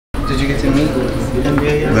Did you get to meet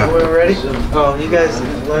NBA Youngboy already? Oh, you guys,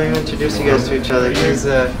 let me introduce you guys to each other. Here's,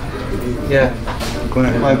 yeah. Go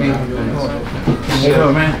ahead. YB. Hey,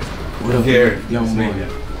 yo, man. What up, Gary? Youngboy.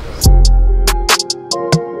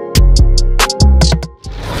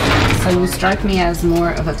 So you strike me as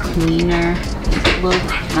more of a cleaner look,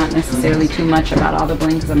 not necessarily too much about all the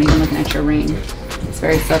bling, because I'm even looking at your ring. It's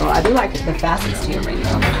very subtle. I do like the facets to your ring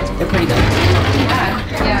though. They're pretty good. Yeah.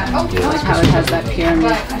 I like how it has that pyramid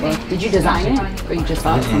look. Did you design it, or you just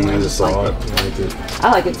saw it somewhere? I just saw it.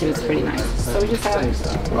 I like it too. It's pretty nice. So we just have.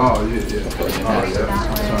 Oh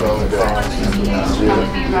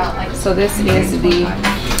yeah. So this is the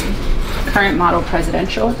current model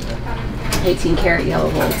presidential 18 karat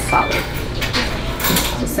yellow gold solid.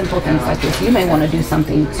 So simple things like this. You may want to do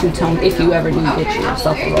something two-tone if you ever do get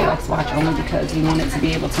yourself a Rolex watch, only because you want it to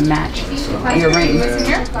be able to match your ring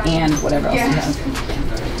and whatever else you have.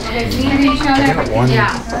 I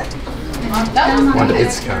got one.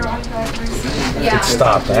 It's kind of. It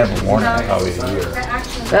stopped. I haven't worn it in probably a year.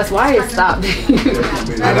 That's why it stopped.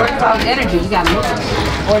 About energy, you got to look at it.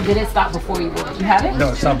 Or did it stop before you wore it? You have it? No,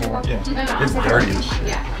 it stopped before. Yeah. It's dirty.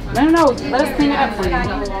 No. Let us clean it up for you.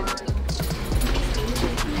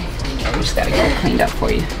 We just gotta get it cleaned up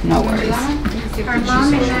for you. No worries. Let me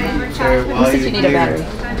see if you need a battery.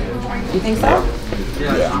 You think so?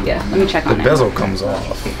 Yeah. Let me check on it. The bezel comes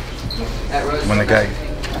off. When I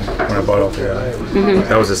bought off the guy,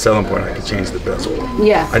 that was the selling point. I could change the bezel.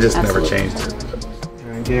 Yeah. I just never changed it. All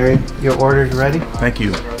right, Gary, your order's ready? Thank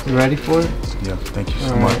you. You ready for it? Yeah. Thank you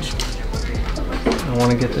so much. I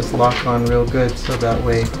want to get this lock on real good, so that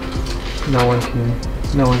way no one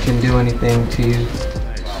can do anything to you.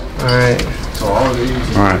 All right. All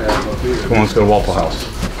right. Come on, let's go to Waffle House.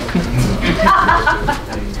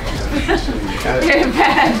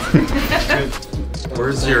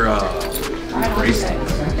 Where's your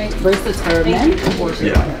bracelets? Bracelets for men?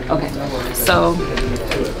 Yeah. Okay. So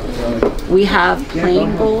we have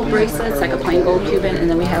plain gold bracelets, like a plain gold Cuban, and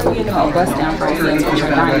then we have what we call bust down bracelets, which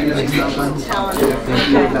are diamond bracelets.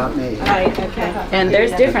 And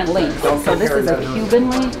there's different links. So this is a Cuban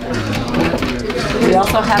link. We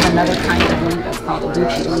also have another kind of link that's called a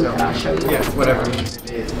Gucci link that I'll show you. Yeah, whatever.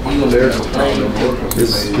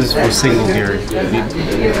 This is for single Gary.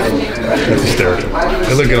 That's hysterical.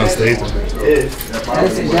 They look good on stage. This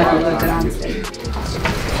is definitely look good on stage.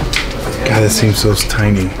 God, that seems so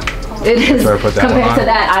tiny. It is. Sorry, put that compared one on. to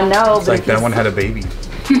that, I know. It's like that one had a baby.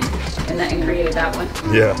 And that created that one.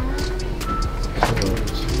 Yeah.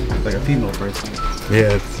 Like a female bracelet.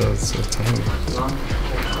 Yeah, it's so tiny.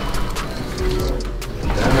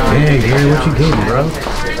 Hey, Gary, what you getting, bro?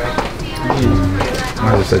 I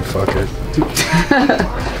just said fuck it.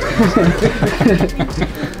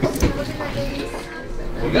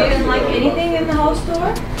 You didn't like anything in the whole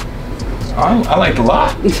store? I liked a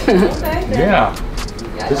lot. Okay. Yeah.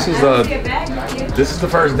 This is the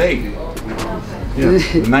first date. Yeah.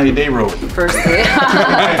 The 90-day rule. First day.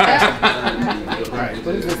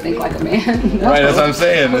 What does this think like a man? Right, that's what I'm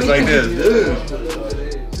saying. It's like this.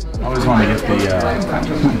 I always want to get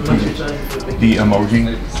the emoji.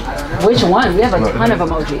 Which one? We have a ton of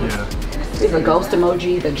emojis. We have the ghost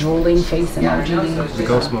emoji, the drooling face emoji. The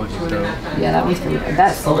ghost emoji, though. Yeah, that one's pretty.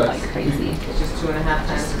 That's sold like crazy.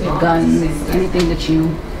 Guns, anything that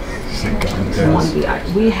you want to be.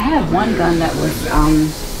 We had one gun that was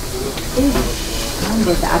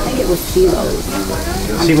I think it was CeeLo's.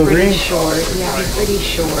 CeeLo Green? Sure. Yeah, I'm pretty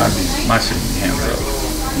sure. My shit hands up.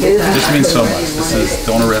 This means so much. This is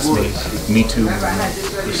don't arrest me. Me too.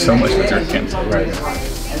 There's so much with your kids right now.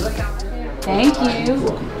 Thank you.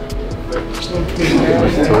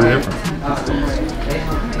 Totally different.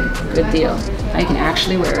 Good deal. Now you can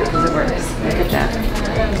actually wear it because it works. Look at that.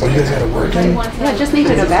 Oh, you guys got it working? Yeah, just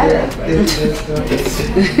needed a battery.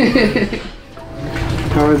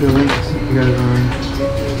 How are the links you guys are on?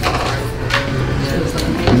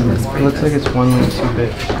 It looks like it's one link too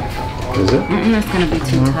big. Is it? It's gonna be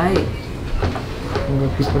too tight. Well,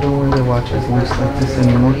 people don't wear their watches links like this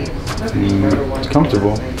anymore. It's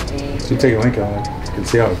comfortable. You take a link on it, you can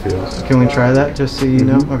see how it feels. Can we try that just so you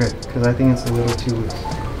know? Okay, because I think it's a little too loose.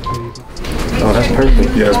 Oh, that's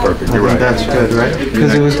perfect. Yeah, that's perfect. You're right. That's good, right?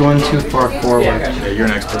 Because it was going too far forward. Yeah, you're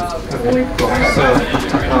an expert. So,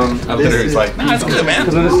 I literally was like, nah, it's good, man.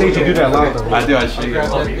 Because on the stage you do that loud. I do, I should.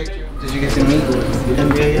 Did you get to meet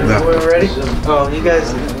NBA Youngboy already? Oh, you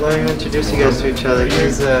guys, let me introduce you guys to each other.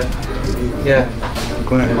 Here's, yeah.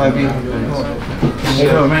 Go ahead. YB. Hey,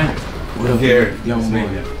 yo, man. What up, Gary?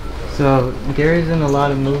 Youngboy. So, Gary's in a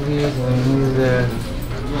lot of movies, and he's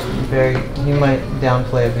he might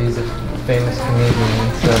downplay it, but he's a famous comedian.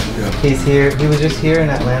 And so he's here. He was just here in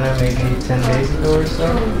Atlanta maybe 10 days ago or so.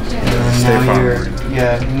 And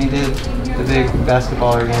now and he did the big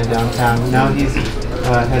basketball arena downtown. Now he's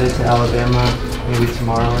headed to Alabama maybe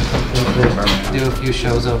tomorrow or something to do a few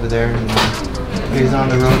shows over there. And he's on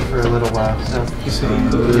the road for a little while. So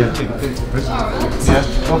yeah,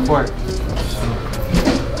 go for it.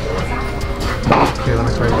 Okay, let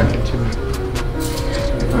me try back in 2 minutes.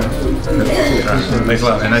 Thanks a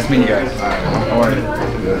lot, man. Nice meeting you guys. How are you?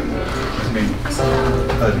 Nice meeting you.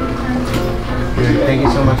 Thank you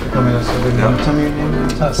so much for coming. Tell me your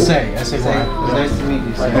name. Say. Nice to meet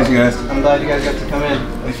you. Thank you guys. I'm glad you guys got to come in.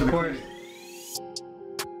 Thanks for the